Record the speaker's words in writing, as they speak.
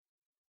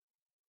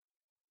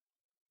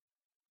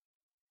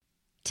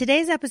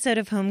Today's episode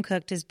of Home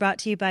Cooked is brought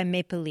to you by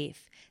Maple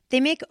Leaf. They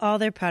make all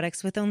their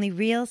products with only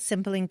real,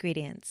 simple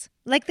ingredients,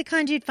 like the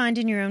kind you'd find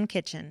in your own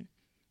kitchen.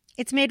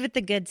 It's made with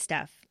the good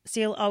stuff,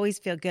 so you'll always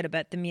feel good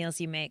about the meals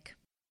you make.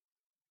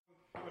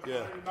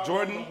 Yeah,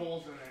 Jordan,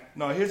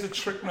 no, here's a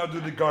trick now,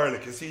 do the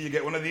garlic. You see, you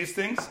get one of these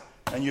things,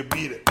 and you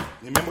beat it.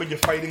 You remember when you're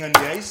fighting on the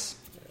ice?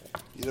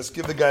 You just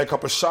give the guy a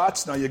couple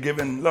shots, now you're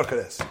giving, look at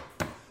this.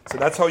 So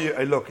that's how you,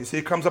 look, you see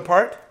it comes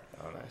apart?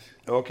 Oh, nice.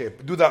 Okay,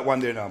 do that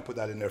one there now, put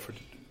that in there for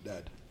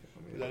Dad.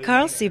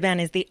 Karl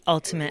Subban is the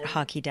ultimate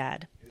hockey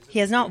dad. He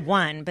has not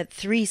one, but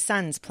 3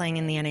 sons playing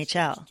in the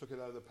NHL.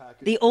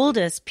 The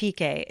oldest,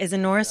 PK, is a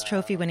Norris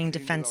Trophy-winning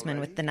defenseman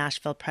with the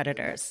Nashville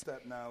Predators.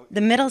 The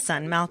middle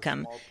son,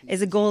 Malcolm,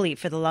 is a goalie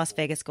for the Las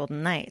Vegas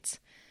Golden Knights.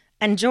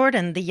 And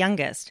Jordan, the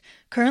youngest,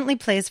 currently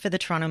plays for the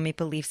Toronto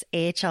Maple Leafs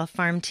AHL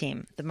farm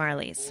team, the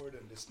Marlies.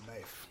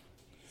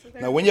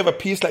 Now, when you have a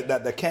piece like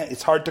that,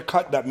 it's hard to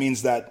cut. That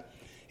means that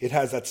it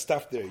has that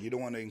stuff there. You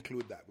don't want to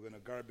include that. We're going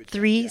to garbage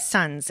 3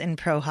 sons in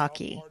pro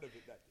hockey.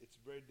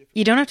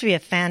 You don't have to be a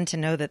fan to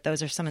know that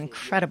those are some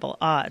incredible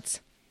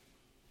odds.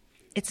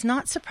 It's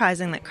not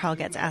surprising that Karl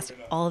gets asked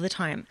all the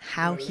time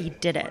how he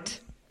did it.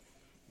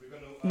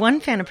 One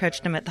fan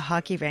approached him at the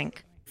hockey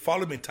rink.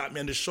 Followed me, tapped me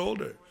on the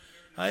shoulder.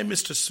 Hi,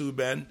 Mr.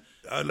 Subban.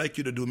 I'd like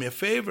you to do me a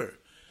favor.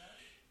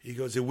 He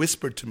goes, he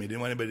whispered to me, didn't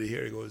want anybody to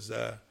hear. He goes,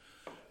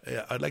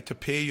 I'd like to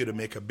pay you to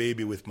make a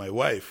baby with my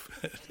wife.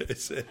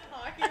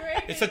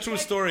 It's a true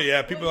story,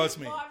 yeah. People ask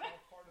me.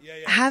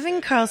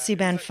 Having Karl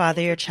Subban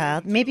father your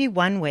child may be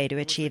one way to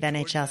achieve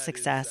NHL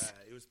success,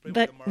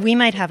 but we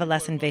might have a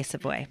less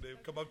invasive way. They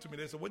come up to me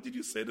and they say, what did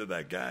you say to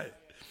that guy?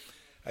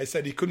 I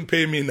said, he couldn't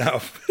pay me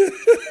enough.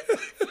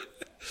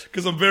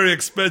 Because I'm very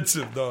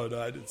expensive. No,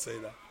 I didn't say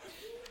that.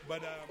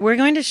 But, we're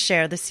going to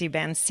share the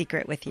Subban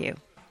secret with you.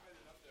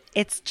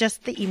 It's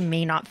just that you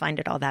may not find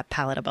it all that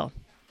palatable.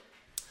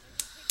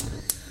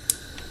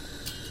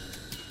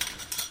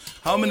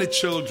 How many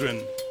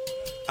children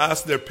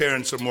ask their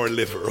parents for more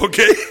liver,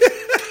 okay?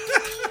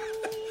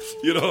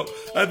 You know,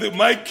 I think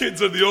my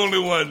kids are the only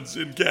ones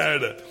in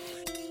Canada.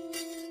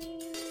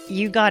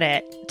 You got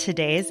it.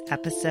 Today's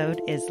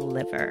episode is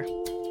liver.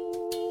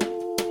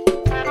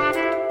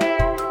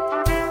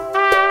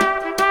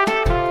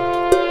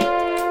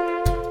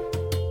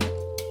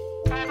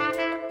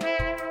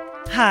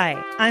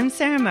 Hi, I'm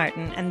Sarah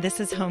Martin, and this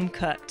is Home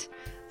Cooked,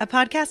 a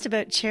podcast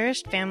about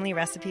cherished family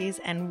recipes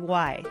and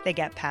why they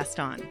get passed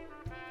on.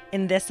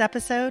 In this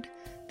episode,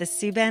 the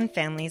Subban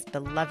family's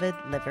beloved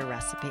liver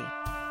recipe.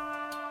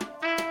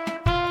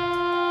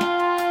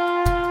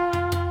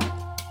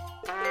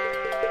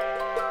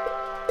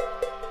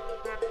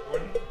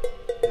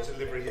 There's a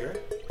liver here.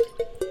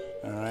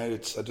 All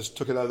right, I just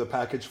took it out of the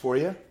package for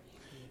you,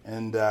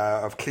 and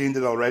I've cleaned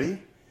it already.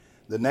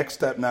 The next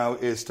step now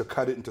is to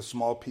cut it into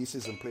small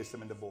pieces and place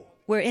them in the bowl.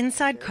 We're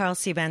inside Karl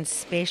Subban's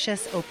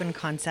spacious,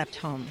 open-concept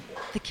home.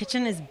 The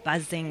kitchen is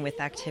buzzing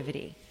with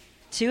activity.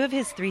 2 of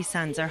his 3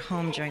 sons are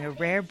home during a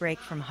rare break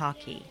from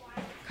hockey.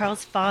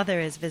 Karl's father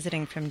is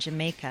visiting from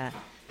Jamaica,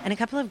 and a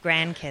couple of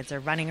grandkids are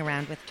running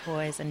around with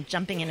toys and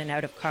jumping in and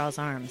out of Karl's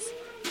arms.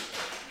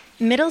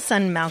 Middle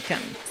son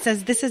Malcolm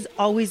says this has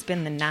always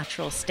been the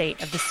natural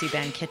state of the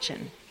Subban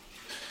kitchen.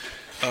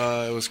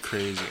 It was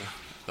crazy.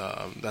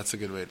 That's a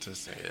good way to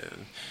say it.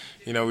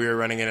 You know, we were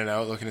running in and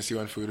out looking to see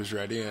when food was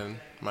ready, and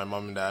my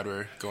mom and dad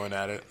were going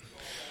at it.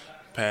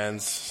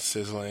 Pans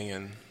sizzling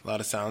and a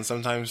lot of sounds.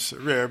 Sometimes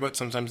rare, but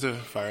sometimes the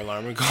fire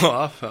alarm would go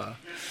off.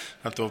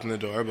 Have to open the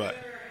door, but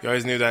you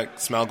always knew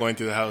that smell going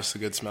through the house, a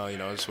good smell, you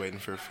know, just waiting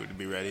for food to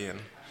be ready. And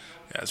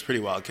yeah, it's a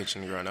pretty wild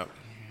kitchen growing up.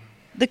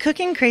 The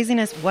cooking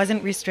craziness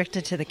wasn't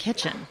restricted to the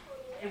kitchen.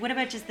 What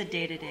about just the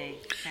day-to-day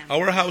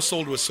family? Our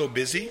household was so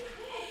busy,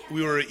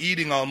 we were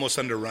eating almost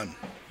on the run.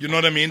 You know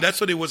what I mean? That's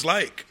what it was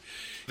like.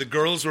 The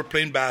girls were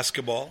playing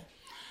basketball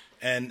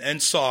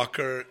and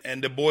soccer,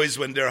 and the boys,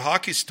 when their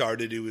hockey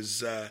started, it was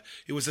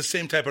the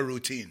same type of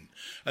routine.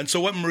 And so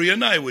what Maria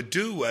and I would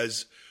do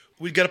was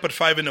we'd get up at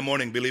 5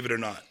 a.m, believe it or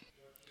not,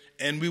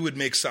 and we would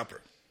make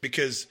supper.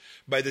 Because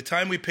by the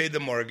time we paid the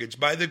mortgage,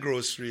 buy the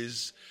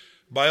groceries,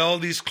 buy all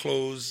these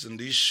clothes and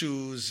these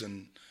shoes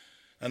and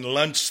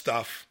lunch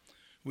stuff,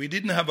 we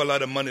didn't have a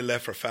lot of money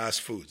left for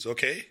fast foods,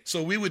 okay?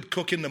 So we would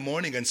cook in the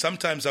morning, and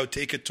sometimes I would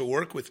take it to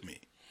work with me.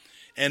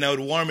 And I would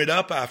warm it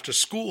up after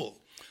school.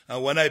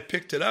 And when I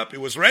picked it up, it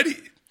was ready.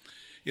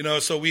 You know,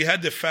 so we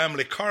had the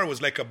family car. It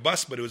was like a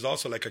bus, but it was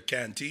also like a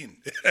canteen.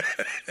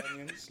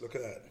 Look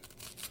at that.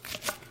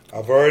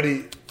 I've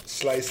already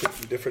sliced it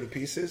in different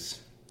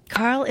pieces.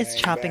 Karl is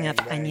chopping up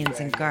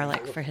onions and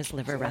garlic for his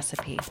liver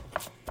recipe.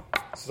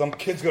 Some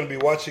kid's going to be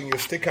watching you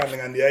stick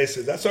handling on the ice.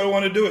 That's how I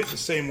want to do it, the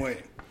same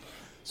way.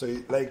 So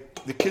like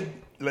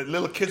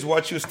little kids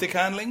watch you stick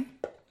handling.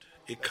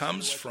 It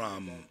comes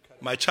from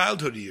my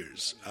childhood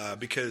years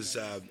because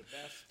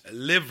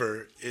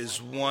liver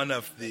is one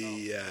of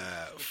the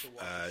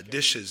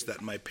dishes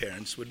that my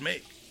parents would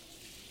make.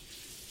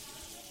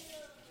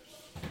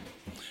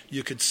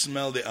 You could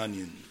smell the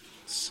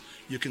onions.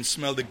 You can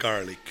smell the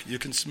garlic. You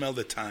can smell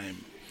the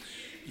thyme.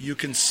 You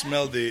can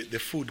smell the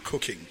food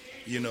cooking.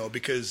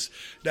 because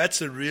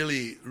that's a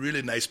really,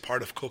 really nice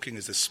part of cooking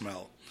is the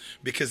smell,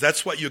 because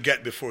that's what you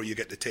get before you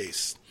get the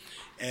taste.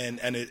 And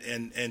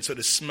so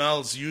the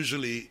smells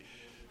usually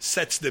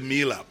sets the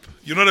meal up.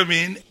 You know what I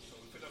mean?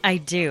 I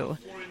do.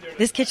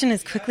 This kitchen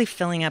is quickly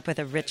filling up with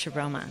a rich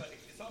aroma.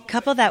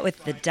 Couple that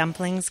with the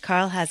dumplings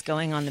Karl has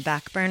going on the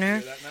back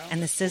burner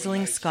and the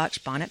sizzling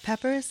Scotch bonnet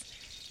peppers,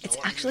 it's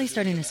actually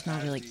starting to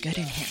smell really good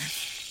in here.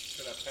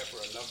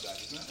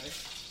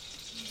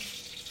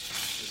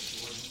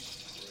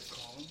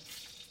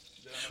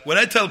 When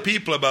I tell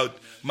people about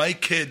my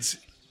kids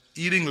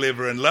eating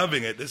liver and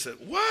loving it, they say,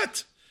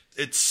 "What?"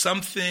 It's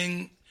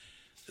something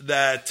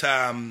that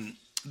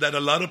that a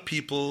lot of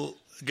people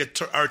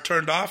are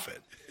turned off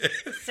it.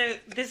 So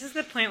this is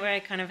the point where I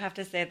kind of have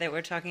to say that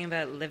we're talking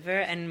about liver,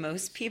 and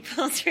most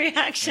people's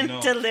reaction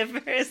to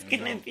liver is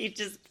going to be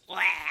just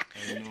blah.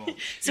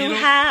 So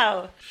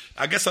how?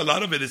 I guess a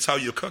lot of it is how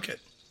you cook it,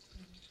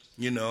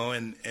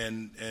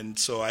 and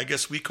so I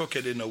guess we cook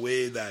it in a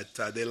way that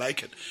they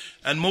like it.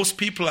 And most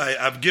people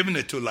I've given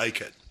it to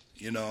like it,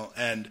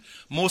 and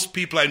most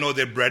people I know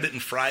they bread it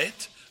and fry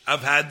it.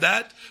 I've had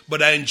that,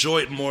 but I enjoy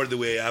it more the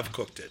way I've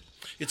cooked it.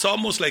 It's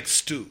almost like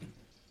stew.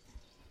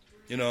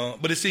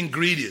 But it's the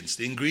ingredients.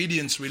 The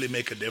ingredients really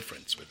make a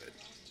difference with it.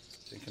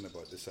 Thinking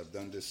about this, I've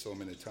done this so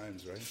many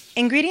times, right?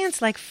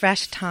 Ingredients like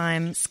fresh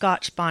thyme,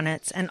 Scotch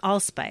bonnets, and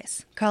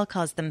allspice. Karl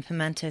calls them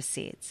pimento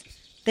seeds.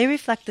 They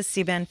reflect the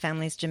Subban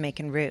family's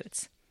Jamaican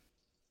roots.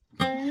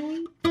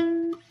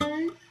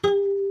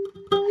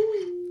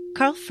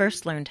 Karl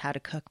first learned how to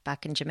cook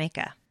back in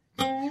Jamaica.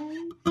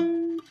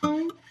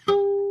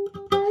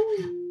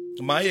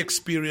 My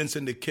experience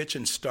in the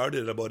kitchen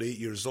started at about 8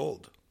 years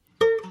old.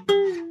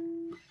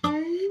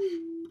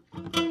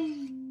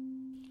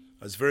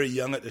 I was very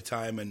young at the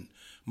time, and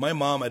my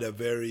mom had a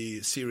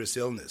very serious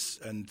illness,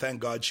 and thank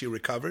God she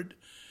recovered.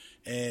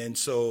 And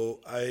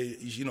so I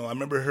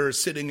remember her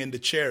sitting in the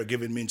chair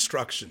giving me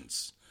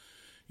instructions,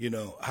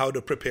 how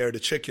to prepare the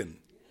chicken.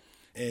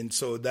 And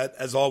so that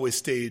has always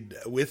stayed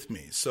with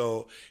me.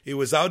 So it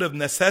was out of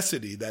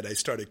necessity that I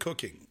started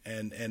cooking,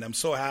 and I'm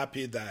so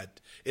happy that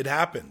it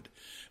happened,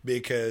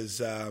 because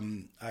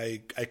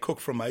I cook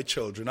for my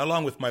children,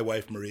 along with my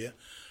wife, Maria.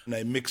 And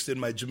I mixed in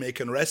my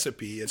Jamaican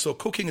recipe. And so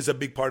cooking is a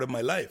big part of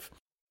my life.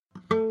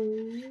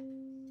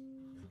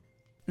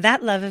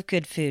 That love of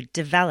good food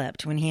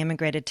developed when he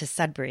immigrated to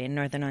Sudbury in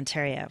Northern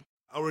Ontario.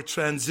 Our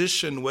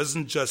transition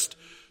wasn't just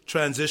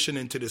transition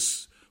into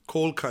this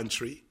cold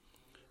country,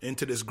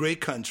 into this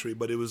great country,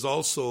 but it was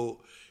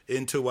also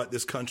into what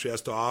this country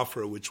has to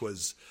offer, which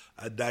was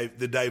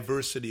the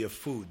diversity of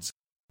foods.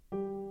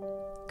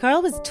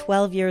 Karl was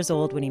 12 years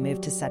old when he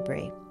moved to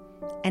Sudbury,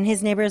 and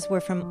his neighbors were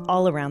from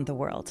all around the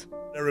world.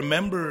 I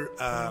remember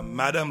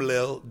Madame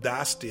Lil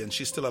Dasty, and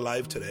she's still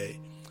alive today,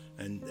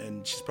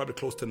 and she's probably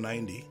close to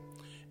 90.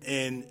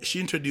 And she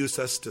introduced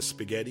us to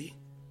spaghetti,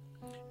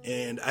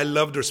 and I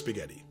loved her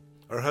spaghetti.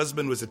 Her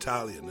husband was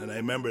Italian, and I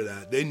remember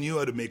that. They knew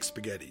how to make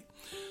spaghetti.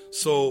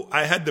 So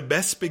I had the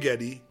best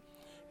spaghetti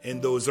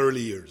in those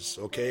early years,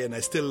 okay? And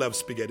I still love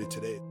spaghetti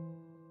today.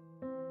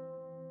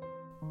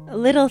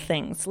 Little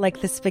things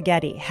like the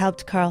spaghetti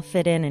helped Karl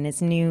fit in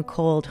his new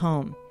cold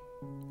home.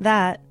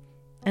 That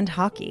and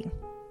hockey.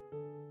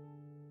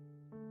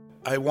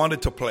 I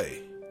wanted to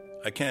play.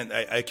 I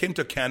came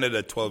to Canada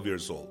at 12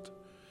 years old.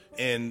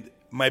 And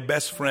my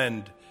best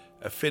friend,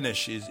 a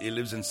Finnish, he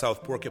lives in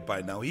South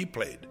Porcupine now, he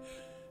played.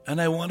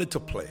 And I wanted to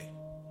play.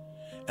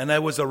 And I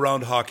was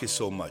around hockey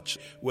so much.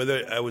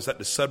 Whether I was at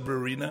the Sudbury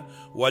Arena,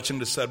 watching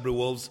the Sudbury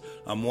Wolves,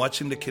 I'm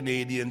watching the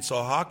Canadians.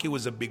 So hockey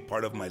was a big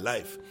part of my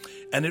life.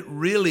 And it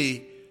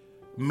really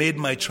made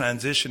my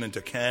transition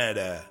into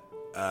Canada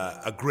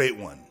a great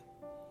one.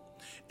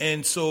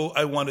 And so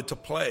I wanted to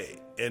play.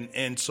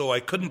 And so I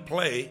couldn't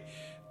play,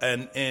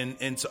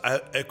 and so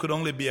I could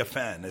only be a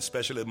fan,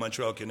 especially the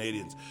Montreal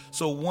Canadiens.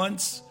 So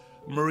once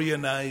Maria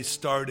and I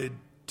started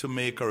to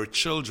make our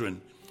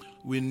children,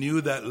 we knew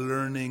that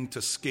learning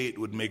to skate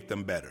would make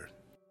them better.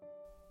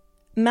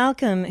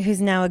 Malcolm,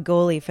 who's now a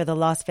goalie for the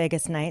Las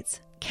Vegas Knights,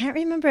 can't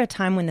remember a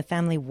time when the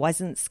family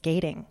wasn't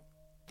skating.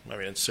 I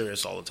mean, it's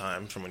serious all the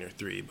time from when you're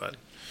 3, but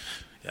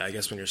yeah, I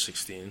guess when you're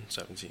 16,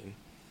 17.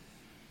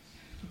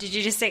 Did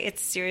you just say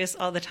it's serious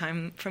all the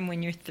time from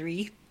when you're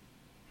 3?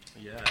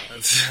 Yeah.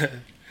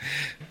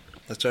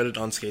 I started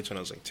on skates when I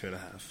was like 2.5, I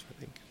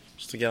think.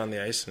 Just to get on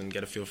the ice and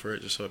get a feel for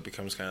it, just so it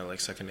becomes kind of like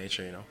second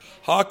nature,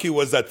 Hockey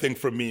was that thing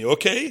for me,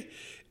 okay?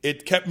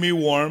 It kept me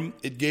warm.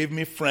 It gave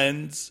me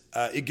friends.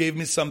 It gave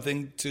me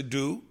something to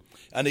do,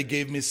 and it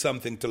gave me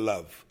something to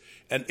love.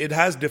 And it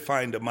has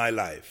defined my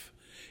life.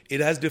 It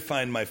has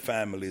defined my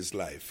family's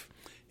life.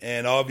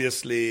 And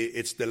obviously,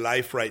 it's the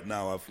life right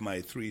now of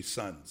my 3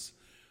 sons.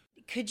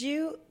 Could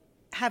you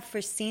have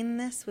foreseen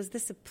this? Was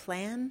this a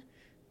plan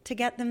to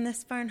get them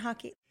this far in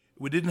hockey?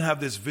 We didn't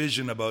have this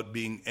vision about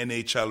being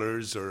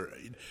NHLers, or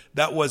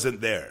that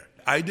wasn't there.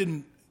 I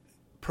didn't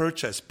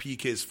purchase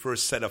PK's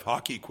first set of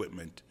hockey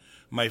equipment.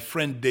 My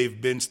friend Dave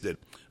Bince did,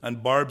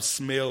 and Barb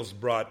Smales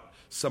brought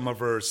some of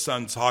her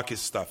son's hockey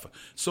stuff.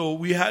 So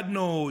we had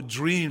no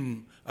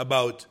dream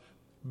about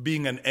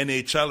being an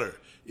NHLer.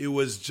 It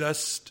was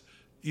just,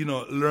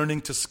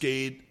 learning to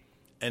skate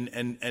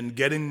and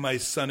getting my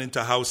son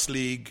into house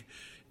league.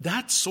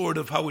 That's sort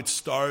of how it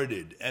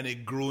started, and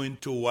it grew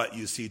into what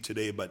you see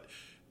today. But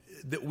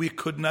we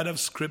could not have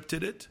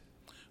scripted it.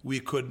 We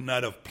could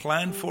not have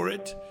planned for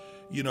it.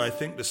 I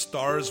think the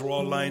stars were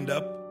all lined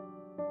up.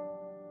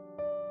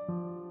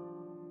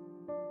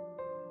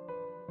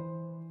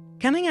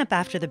 Coming up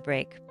after the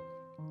break,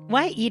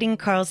 why eating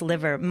Karl's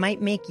liver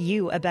might make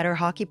you a better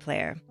hockey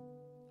player.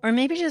 Or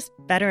maybe just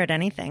better at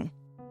anything.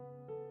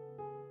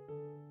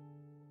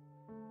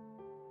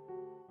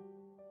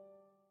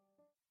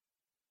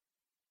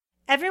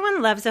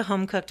 Everyone loves a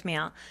home-cooked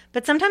meal,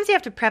 but sometimes you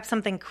have to prep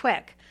something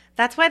quick.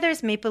 That's why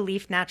there's Maple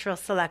Leaf Natural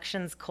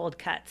Selections cold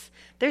cuts.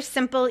 They're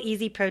simple,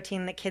 easy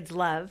protein that kids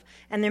love,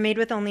 and they're made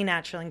with only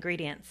natural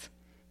ingredients.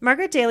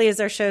 Margaret Daly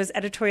is our show's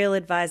editorial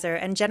advisor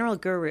and general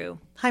guru.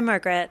 Hi,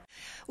 Margaret.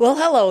 Well,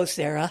 hello,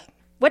 Sarah.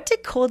 What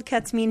did cold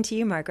cuts mean to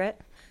you, Margaret?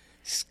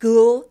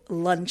 School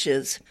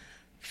lunches,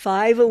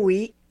 5 a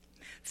week,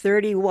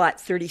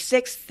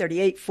 36,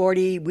 38,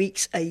 40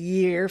 weeks a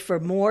year for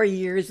more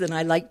years than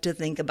I like to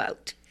think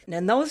about. And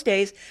in those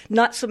days,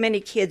 not so many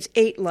kids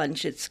ate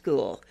lunch at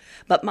school.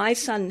 But my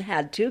son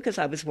had to because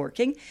I was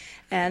working,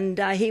 and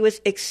he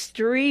was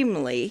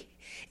extremely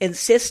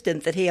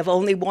insistent that he have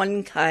only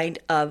one kind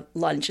of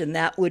lunch, and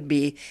that would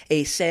be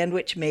a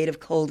sandwich made of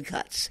cold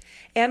cuts.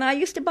 And I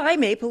used to buy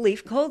Maple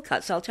Leaf cold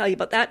cuts. I'll tell you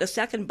about that in a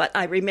second, but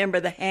I remember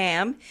the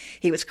ham.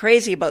 He was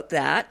crazy about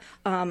that.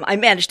 I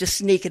managed to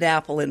sneak an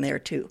apple in there,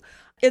 too.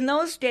 In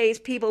those days,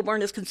 people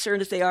weren't as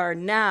concerned as they are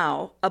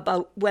now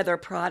about whether a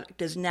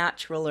product is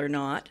natural or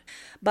not.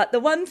 But the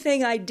one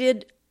thing I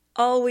did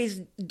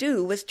always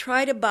do was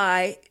try to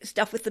buy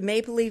stuff with the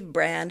Maple Leaf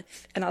brand,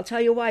 and I'll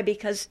tell you why,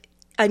 because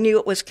I knew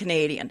it was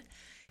Canadian.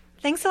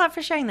 Thanks a lot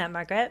for sharing that,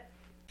 Margaret.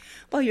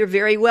 Well, you're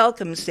very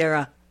welcome,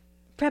 Sarah.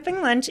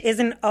 Prepping lunch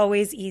isn't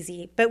always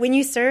easy, but when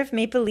you serve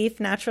Maple Leaf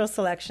Natural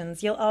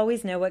Selections, you'll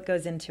always know what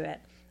goes into it,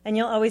 and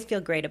you'll always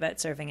feel great about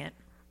serving it.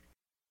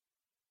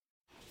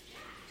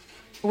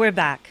 We're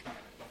back.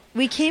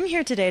 We came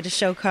here today to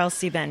show Karl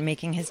Sieben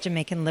making his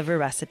Jamaican liver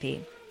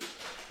recipe.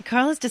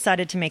 Karl has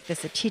decided to make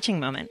this a teaching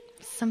moment,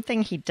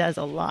 something he does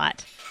a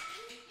lot.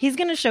 He's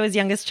going to show his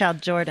youngest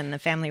child, Jordan, the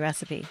family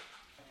recipe.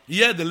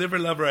 Yeah, the liver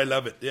lover, I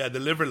love it. Yeah, the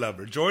liver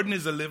lover. Jordan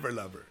is a liver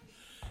lover.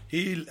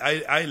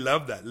 I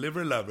love that,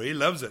 liver lover. He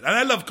loves it. And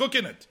I love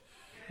cooking it.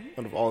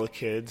 Out of all the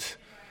kids,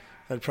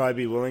 I'd probably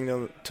be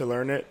willing to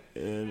learn it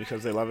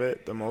because they love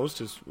it the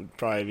most. Would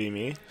probably be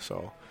me.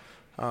 So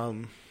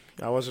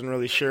I wasn't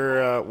really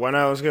sure when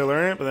I was going to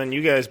learn it, but then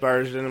you guys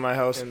barged into my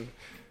house and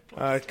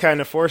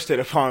kind of forced it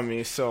upon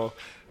me. So,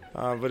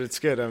 but it's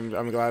good.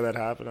 I'm glad that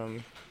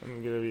happened.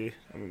 I'm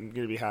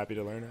gonna be happy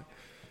to learn it.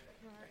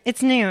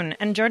 It's noon,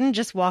 and Jordan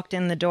just walked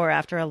in the door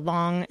after a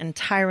long and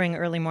tiring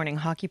early morning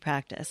hockey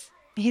practice.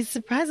 He's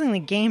surprisingly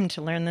game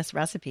to learn this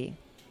recipe.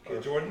 Okay,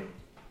 Jordan,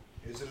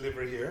 here's the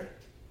liver here.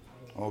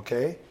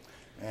 Okay,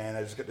 and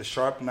I just get the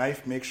sharp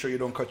knife. Make sure you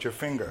don't cut your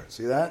finger.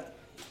 See that?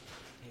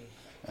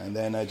 And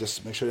then I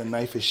just make sure the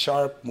knife is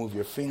sharp. Move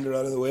your finger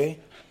out of the way.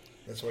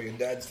 That's why your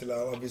dad still has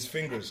all of his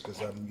fingers, because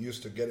I'm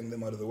used to getting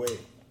them out of the way.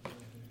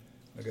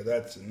 Look at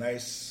that. It's a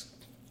nice.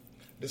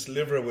 This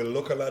liver will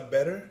look a lot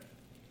better,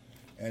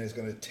 and it's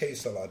going to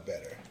taste a lot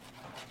better.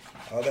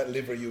 All that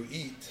liver you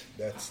eat,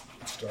 it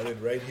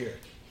started right here.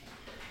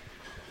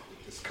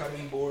 This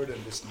cutting board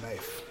and this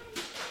knife.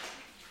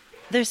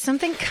 There's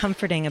something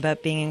comforting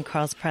about being in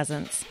Karl's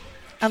presence.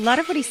 A lot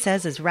of what he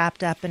says is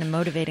wrapped up in a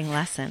motivating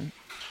lesson.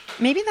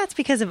 Maybe that's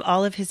because of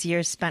all of his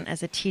years spent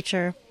as a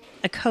teacher,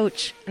 a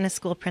coach, and a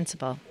school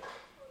principal.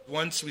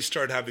 Once we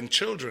started having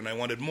children, I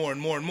wanted more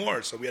and more and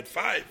more, so we had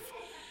 5.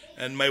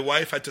 And my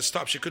wife had to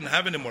stop. She couldn't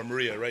have any more,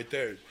 Maria, right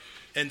there.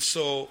 And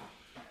so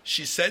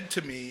she said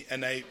to me,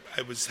 and I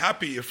was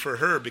happy for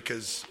her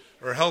because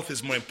her health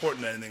is more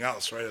important than anything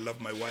else, right? I love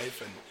my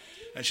wife.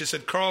 And she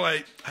said, Karl,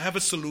 I have a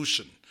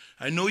solution.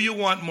 I know you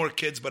want more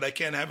kids, but I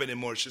can't have any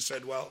more. She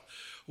said, well,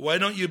 why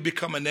don't you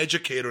become an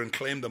educator and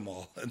claim them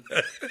all?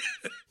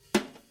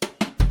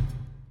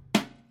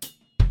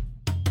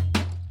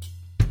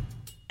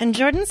 And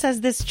Jordan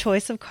says this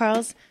choice of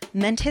Karl's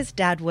meant his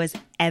dad was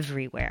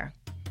everywhere.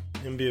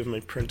 Him being my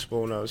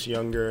principal when I was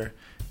younger,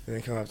 and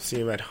then come out to see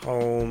him at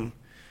home.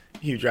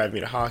 He would drive me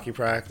to hockey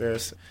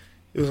practice.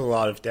 It was a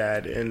lot of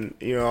dad, and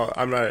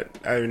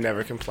I would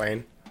never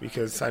complain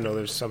because I know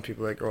there's some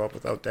people that grow up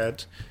without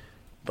dads.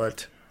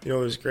 But it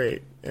was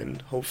great,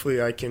 and hopefully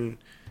I can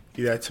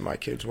do that to my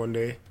kids one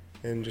day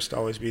and just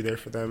always be there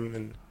for them.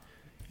 And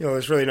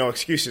there's really no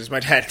excuses.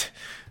 My dad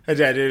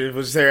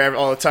was there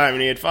all the time,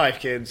 and he had 5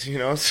 kids.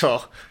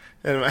 So,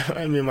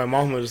 and my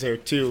mom was there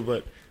too,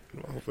 but.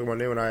 Hopefully one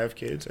day when I have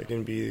kids, I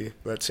can be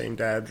that same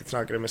dad that's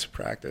not going to miss a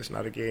practice,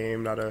 not a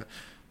game, not a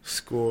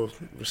school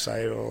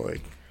recital,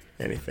 like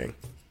anything.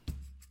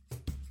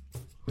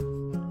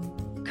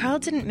 Karl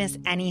didn't miss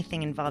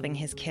anything involving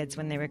his kids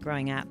when they were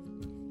growing up.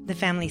 The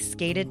family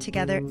skated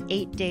together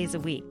 8 days a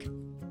week.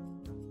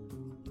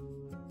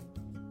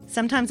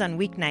 sometimes on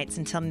weeknights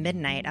until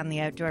midnight on the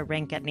outdoor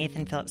rink at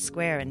Nathan Phillips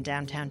Square in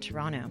downtown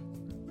Toronto.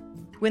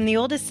 When the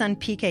oldest son,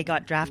 PK,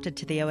 got drafted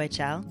to the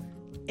OHL,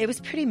 it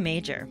was pretty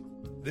major.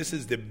 This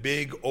is the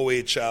big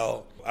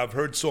OHL. I've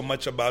heard so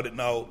much about it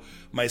now.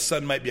 My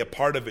son might be a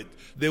part of it.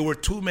 There were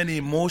too many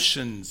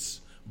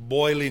emotions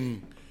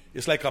boiling.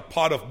 It's like a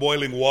pot of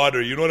boiling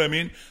water, you know what I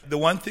mean? The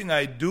one thing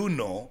I do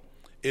know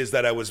is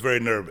that I was very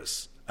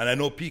nervous. And I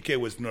know PK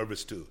was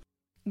nervous too.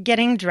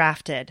 Getting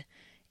drafted.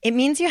 It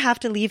means you have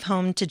to leave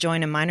home to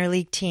join a minor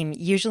league team,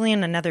 usually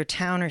in another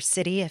town or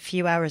city a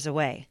few hours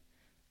away,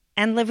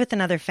 and live with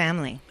another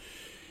family.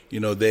 You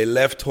know, they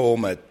left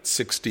home at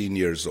 16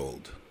 years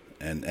old,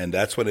 and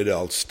that's when it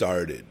all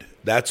started.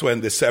 That's when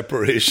the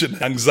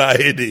separation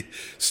anxiety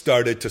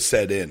started to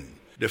set in.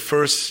 The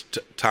first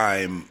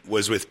time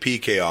was with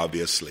PK,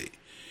 obviously.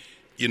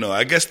 You know,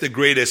 I guess the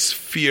greatest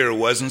fear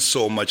wasn't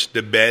so much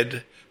the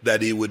bed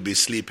that he would be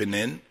sleeping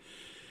in.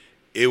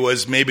 It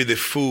was maybe the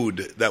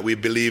food that we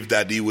believed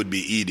that he would be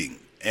eating.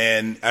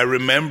 And I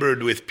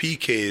remembered with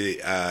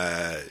PK,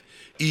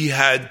 he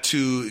had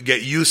to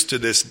get used to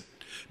this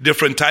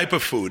different type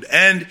of food.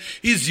 And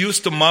he's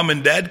used to mom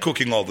and dad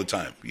cooking all the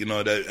time. You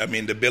know,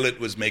 the billet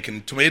was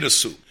making tomato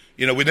soup.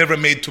 You know, we never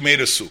made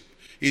tomato soup.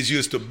 He's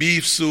used to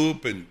beef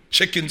soup and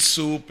chicken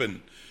soup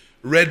and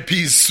red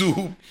pea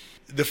soup.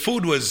 The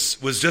food was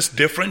just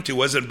different. It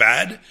wasn't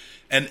bad.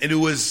 And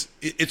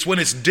it's when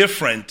it's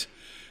different,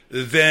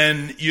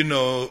 then, you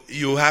know,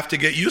 you have to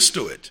get used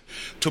to it.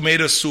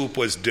 Tomato soup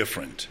was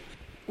different.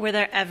 Were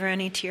there ever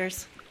any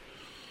tears?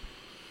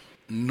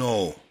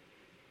 No.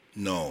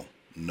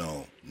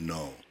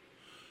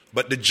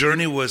 But the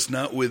journey was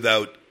not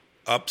without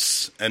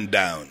ups and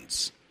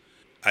downs.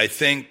 I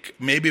think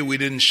maybe we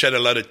didn't shed a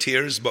lot of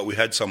tears, but we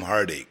had some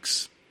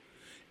heartaches.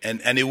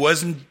 And it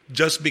wasn't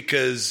just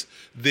because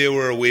they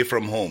were away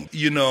from home.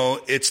 You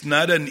know, it's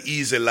not an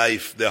easy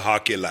life, the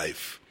hockey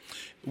life.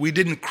 We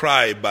didn't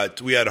cry,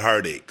 but we had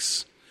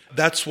heartaches.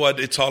 That's what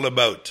it's all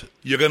about.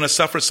 You're going to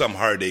suffer some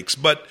heartaches,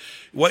 but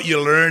what you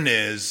learn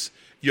is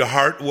your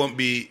heart won't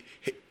be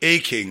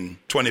aching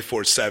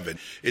 24/7.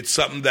 It's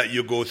something that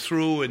you go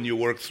through and you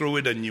work through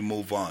it and you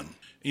move on.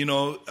 You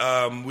know,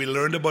 we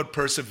learned about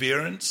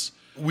perseverance.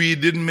 We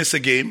didn't miss a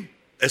game,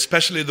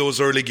 especially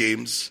those early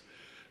games.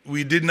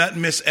 We did not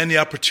miss any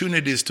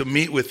opportunities to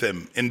meet with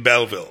him in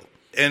Belleville.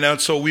 And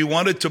so we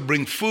wanted to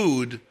bring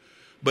food,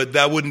 but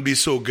that wouldn't be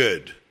so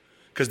good.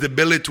 Because the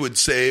billet would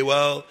say,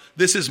 well,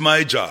 this is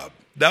my job.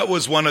 That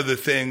was one of the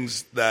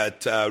things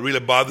that really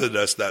bothered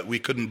us, that we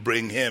couldn't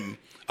bring him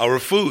our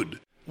food.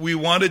 We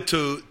wanted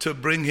to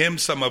bring him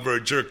some of our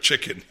jerk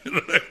chicken. You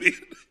know what I mean?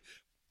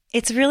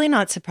 It's really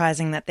not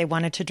surprising that they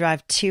wanted to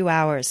drive 2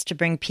 hours to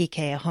bring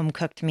PK a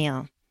home-cooked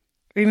meal.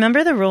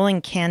 Remember the rolling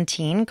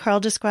canteen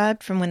Karl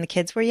described from when the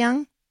kids were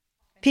young?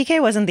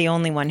 PK wasn't the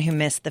only one who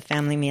missed the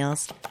family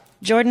meals.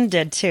 Jordan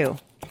did too.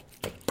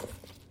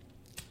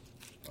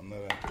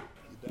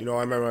 You know,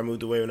 I remember I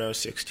moved away when I was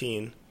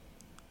 16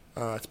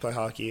 to play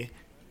hockey.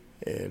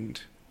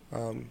 And,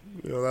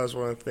 you know, that was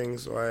one of the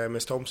things why I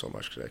missed home so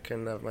much, because I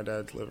couldn't have my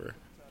dad deliver.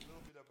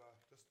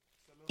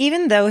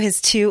 Even though his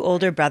two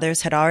older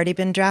brothers had already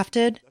been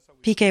drafted,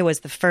 PK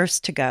was the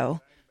first to go,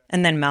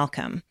 and then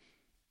Malcolm.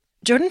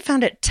 Jordan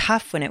found it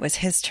tough when it was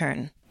his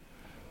turn.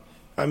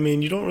 I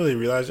mean, you don't really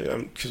realize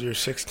it because you're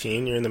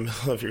 16, you're in the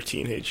middle of your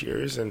teenage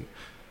years, and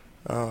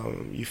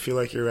you feel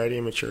like you're ready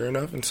and mature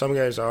enough, and some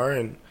guys are,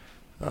 and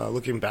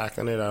looking back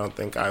on it, I don't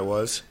think I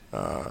was.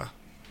 I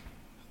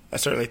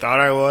certainly thought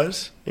I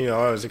was. You know,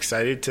 I was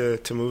excited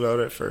to move out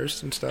at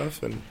first and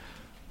stuff, and,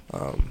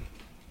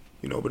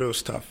 you know, but it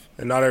was tough,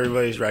 and not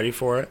everybody's ready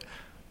for it.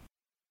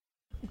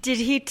 Did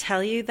he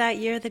tell you that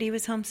year that he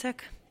was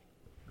homesick?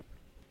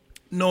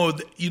 No,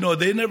 you know,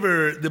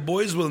 the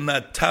boys will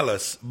not tell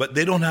us, but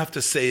they don't have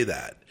to say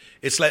that.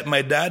 It's like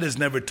my dad has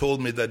never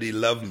told me that he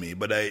loved me,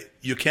 but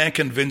you can't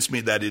convince me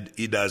that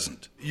he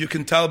doesn't. You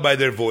can tell by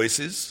their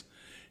voices,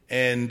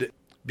 and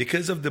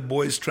because of the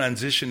boys'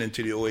 transition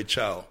into the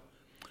OHL,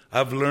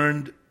 I've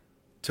learned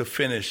to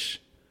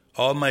finish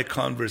all my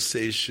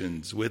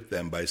conversations with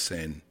them by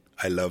saying,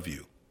 I love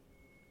you.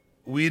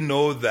 We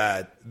know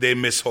that they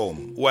miss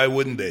home. Why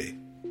wouldn't they?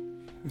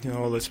 You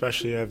know,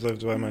 especially I've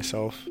lived by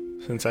myself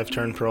since I've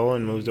turned pro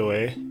and moved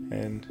away,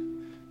 and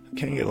I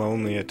can get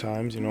lonely at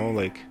times, you know,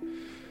 like,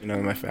 you know,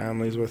 my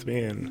family's with me,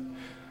 and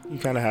you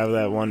kind of have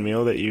that one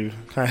meal that you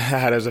kind of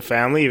had as a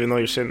family, even though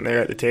you're sitting there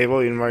at the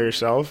table, even by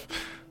yourself.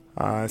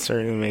 It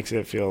certainly makes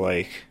it feel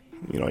like,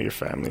 you know, your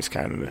family's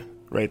kind of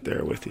right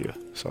there with you,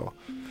 so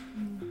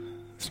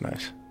it's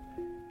nice.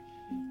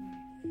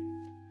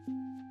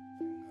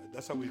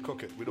 That's how we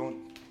cook it. We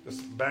don't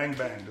just bang,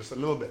 just a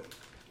little bit.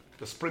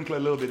 Just sprinkle a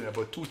little bit in,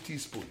 about 2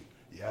 teaspoons.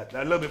 Yeah,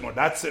 a little bit more.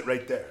 That's it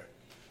right there.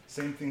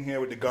 Same thing here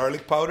with the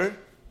garlic powder.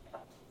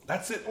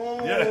 That's it.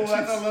 Oh, yeah,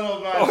 that's a little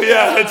much. Oh,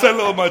 yeah, it's a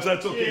little much.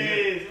 That's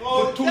okay. Jeez.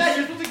 Oh, Dad,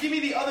 you're supposed to give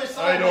me the other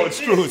side. I know, like it's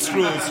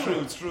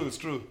this.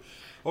 true.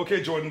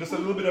 Okay, Jordan, just a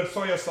little bit of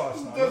soya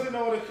sauce now. Doesn't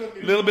know what to cook.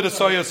 A little bit of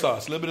soya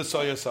sauce,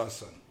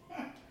 son.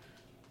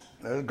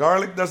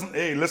 Garlic doesn't.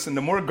 Hey, listen.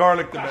 The more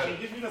garlic, the better.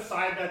 Give me the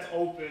side that's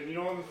open. You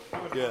know.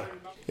 Yeah.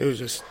 It was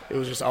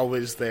just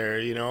always there,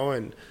 you know,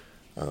 and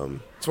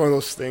it's one of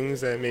those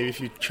things that maybe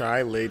if you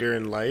try later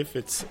in life,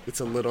 it's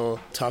a little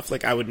tough.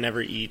 Like I would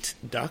never eat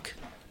duck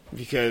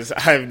because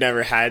I've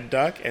never had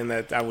duck, and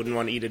that I wouldn't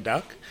want to eat a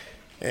duck.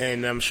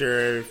 And I'm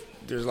sure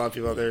there's a lot of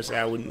people out there who say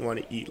I wouldn't want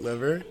to eat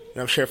liver. And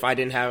I'm sure if I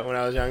didn't have it when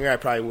I was younger, I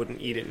probably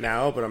wouldn't eat it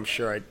now. But I'm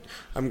sure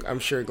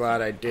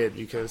glad I did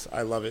because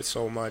I love it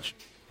so much.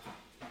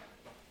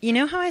 You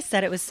know how I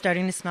said it was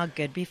starting to smell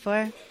good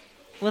before?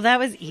 Well, that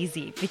was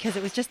easy because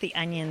it was just the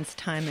onions,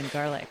 thyme, and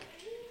garlic.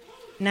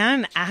 Now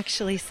I'm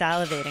actually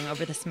salivating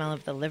over the smell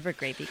of the liver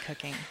gravy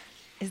cooking.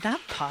 Is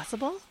that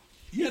possible?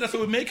 Yeah, that's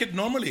what we make it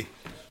normally.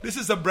 This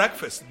is a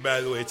breakfast,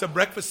 by the way. It's a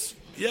breakfast.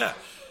 Yeah,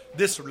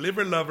 this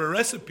liver lover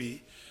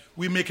recipe,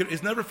 we make it.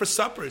 It's never for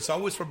supper. It's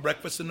always for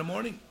breakfast in the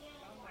morning.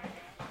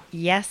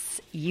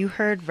 Yes, you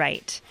heard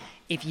right.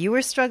 If you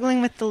were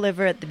struggling with the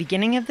liver at the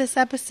beginning of this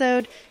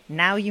episode,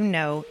 now you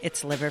know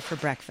it's liver for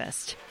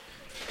breakfast.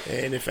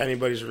 And if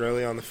anybody's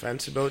really on the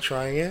fence about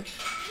trying it,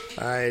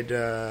 I'd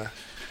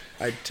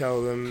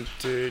tell them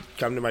to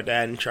come to my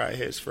dad and try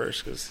his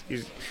first because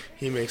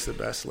he makes the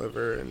best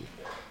liver, and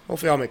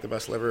hopefully I'll make the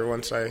best liver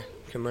once I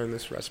can learn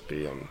this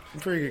recipe. I'm a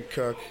pretty good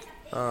cook.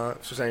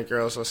 If there's any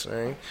girls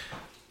listening.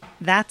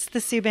 That's the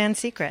Subban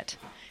secret.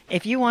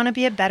 If you want to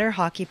be a better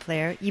hockey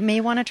player, you may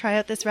want to try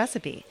out this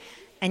recipe,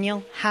 and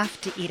you'll have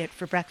to eat it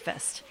for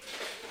breakfast.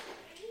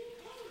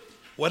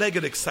 What I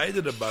get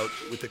excited about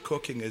with the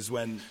cooking is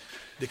when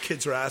the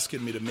kids are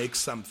asking me to make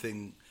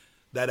something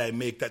that I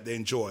make that they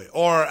enjoy,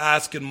 or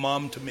asking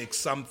mom to make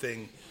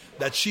something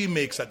that she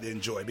makes that they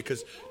enjoy,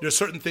 because there are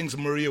certain things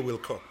Maria will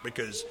cook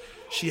because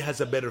she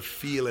has a better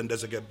feel and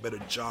does a better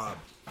job.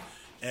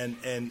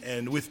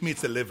 And with me,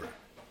 it's the liver.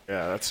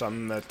 Yeah, that's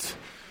something that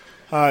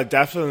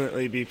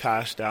definitely be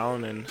passed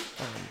down, and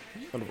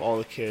out of all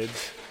the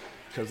kids,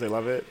 because they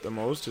love it the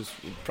most, would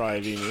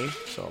probably be me.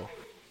 So,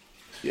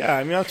 yeah,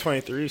 I mean, I'm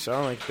 23, so I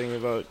don't like thinking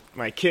about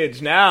my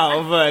kids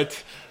now,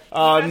 but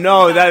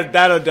no,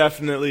 that'll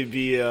definitely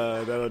be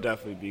cool. That'll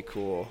definitely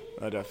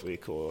be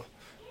cool.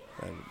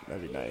 And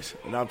that'd be nice.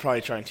 And I'll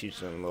probably try and teach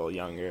them a little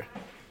younger,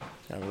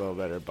 have a little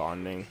better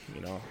bonding,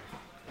 you know.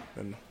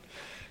 And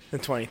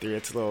 23,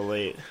 it's a little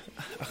late.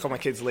 I'll call my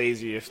kids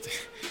lazy or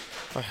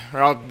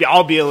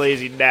I'll be a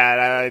lazy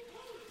dad.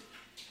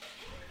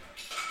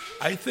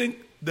 I think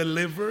the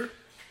liver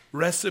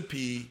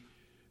recipe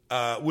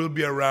will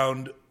be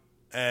around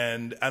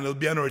and it'll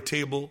be on our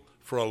table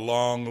for a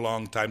long,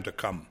 long time to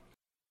come.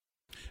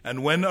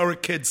 And when our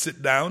kids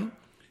sit down,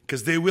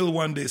 because they will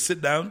one day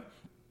sit down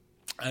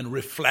and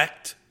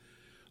reflect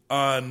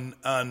on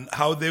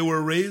how they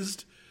were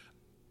raised,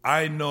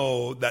 I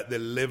know that the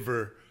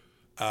liver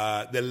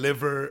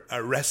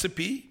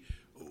recipe,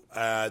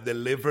 the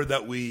liver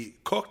that we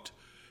cooked,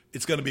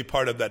 it's going to be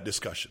part of that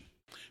discussion.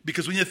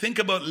 Because when you think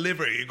about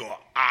liver, you go,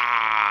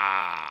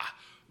 ah.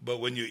 But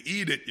when you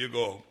eat it, you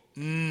go,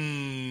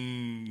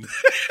 mmm.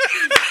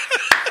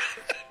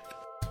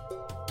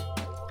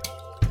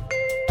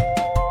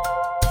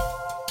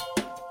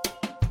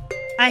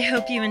 I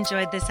hope you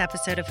enjoyed this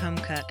episode of Home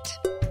Cooked.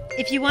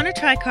 If you want to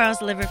try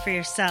Karl's liver for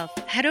yourself,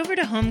 head over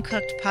to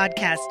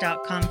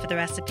homecookedpodcast.com for the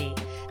recipe.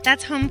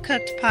 That's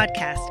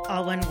homecookedpodcast,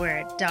 all one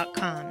word,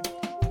 .com.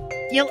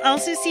 You'll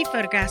also see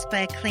photographs by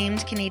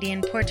acclaimed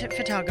Canadian portrait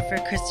photographer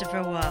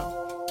Christopher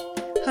Wall.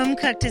 Home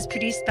Cooked is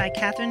produced by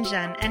Catherine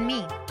Jeanne and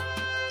me.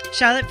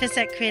 Charlotte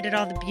Fissette created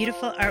all the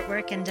beautiful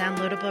artwork and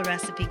downloadable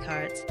recipe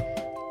cards.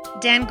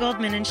 Dan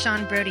Goldman and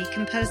Sean Brody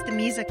composed the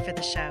music for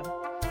the show.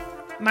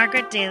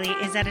 Margaret Daly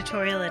is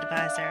editorial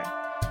advisor.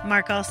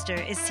 Mark Ulster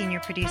is senior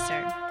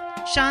producer.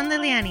 Sean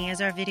Liliani is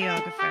our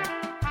videographer.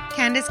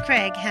 Candace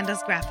Craig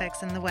handles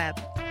graphics and the web.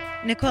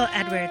 Nicole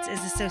Edwards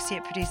is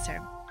associate producer.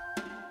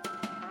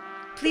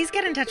 Please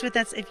get in touch with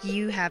us if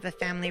you have a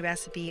family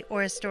recipe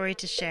or a story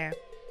to share.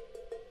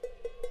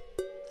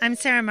 I'm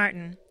Sarah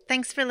Martin.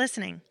 Thanks for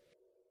listening.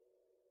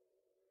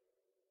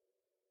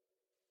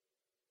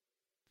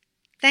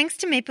 Thanks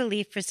to Maple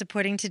Leaf for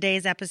supporting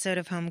today's episode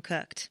of Home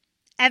Cooked.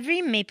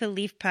 Every Maple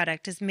Leaf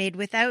product is made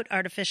without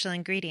artificial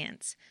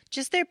ingredients,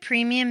 just their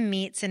premium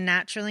meats and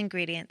natural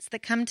ingredients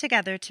that come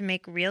together to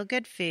make real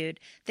good food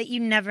that you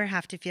never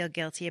have to feel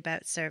guilty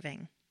about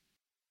serving.